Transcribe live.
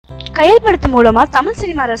கயல் படத்து மூலமா தமிழ்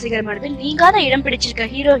சினிமா ரசிகர் மனதில் நீங்காத இடம் பிடிச்சிருக்க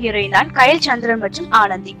ஹீரோ ஹீரோயின் தான் கயல், சந்திரன் மற்றும்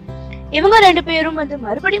ஆனந்தி. இவங்க 2 பேரும்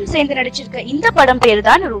மறுபடியும் சேர்ந்து நடிச்சிருக்க இந்த படம் பேரு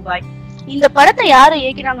தான் ரூபாய். இந்த படத்தை யாரு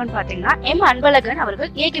இயக்கினாங்கன்னு பாத்தீங்கன்னா அன்பழகன் அவர்கள்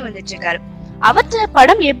இயக்கி வந்துட்டு இருக்காரு. அவற்ற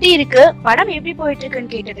படம் எப்படி இருக்கு, படம் எப்படி போயிட்டு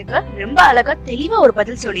இருக்குன்னு கேட்டதுக்கு ரொம்ப அழகா தெளிவா ஒரு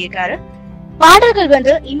பதில் சொல்லியிருக்காரு.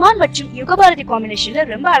 பாடல்கள் இமான் மற்றும் யுகபாரதி காம்பினேஷன்ல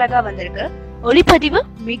ரொம்ப அழகா வந்திருக்கு. ஒளிப்பதிவு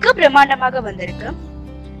மிக பிரம்மாண்டமாக வந்திருக்கு.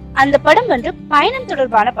 அந்த படம் பயணம்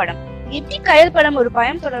தொடர்பான படம். எப்படி கயல் படம் ஒரு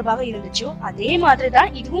பயணம் தொடர்பாக இருந்துச்சோ அதே மாதிரிதான்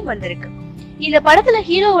இதுவும் வந்திருக்கு. இந்த படத்துல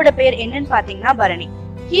ஹீரோவோட பேர் என்னன்னு பாத்தீங்கன்னா பரணி.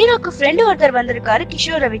 ஹீரோக்கு ஃப்ரெண்டு ஒருத்தர் வந்திருக்காரு,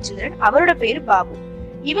 கிஷோர் ரவிச்சந்திரன். அவரோட பேரு பாபு.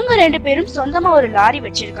 இவங்க 2 பேரும் சொந்தமா ஒரு லாரி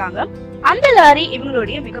வச்சிருக்காங்க. அந்த லாரி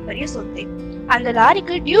இவங்களுடைய மிகப்பெரிய சொத்து. அந்த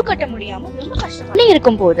லாரிக்கு டியூ கட்ட முடியாம ரொம்ப கஷ்டப்பட்டு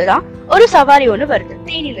இருக்கும் போதுதான் ஒரு சவாரி ஒண்ணு வருது.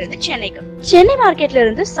 தேனியில இருந்து சென்னைக்கு. சென்னை மார்க்கெட்ல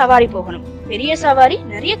இருந்து சவாரி போகணும். பெரிய சவாரி,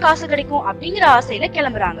 நிறைய காசு கிடைக்கும் அப்படிங்கிற ஆசையில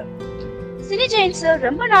கிளம்புறாங்க. சினி ஜெயின் சார்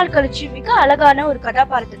ரொம்ப நாள் கழிச்சு மிக அழகான ஒரு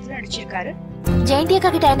கதாபாத்திரத்துல நடிச்சிருக்காரு. ஜெயந்தி அக்கா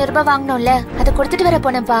கிட்ட 500 ரூபாய் வாங்கணும்ல, அதை கொடுத்துட்டு வர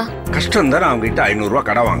போனப்பா. கஷ்டம் தான் அவங்க கிட்ட 500 ரூபாய்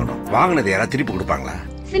கடை வாங்கணும். வாங்கினது யாரா திருப்பி கொடுப்பாங்களா?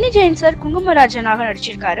 சினி ஜெயின் சார் குங்குமராஜனாக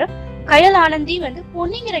நடிச்சிருக்காரு. கயல், ஆனந்தி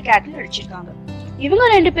பொன்னிங்கிற கேரக்டர் நடிச்சிருக்காங்க. இவங்க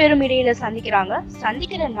 2 பேரும் இடையில சந்திக்கிறாங்க.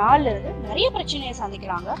 சந்திக்கிற நாள்ல இருந்து நிறைய பிரச்சனையை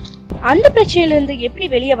சந்திக்கிறாங்க. அந்த பிரச்சனையில இருந்து எப்படி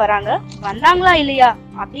வெளியே வராங்க, வந்தாங்களா இல்லையா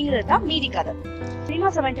அப்படிங்கறதுதான் மீதி கதை.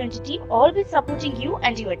 Cinema 720 team always supporting you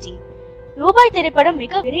and your team. ரூபாய் திரைப்படம்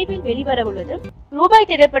மிக விரைவில் வெளிவர உள்ளது. ரூபாய்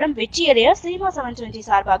திரைப்படம் வெற்றியடைய சினிமா 720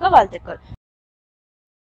 சார்பாக வாழ்த்துக்கள்.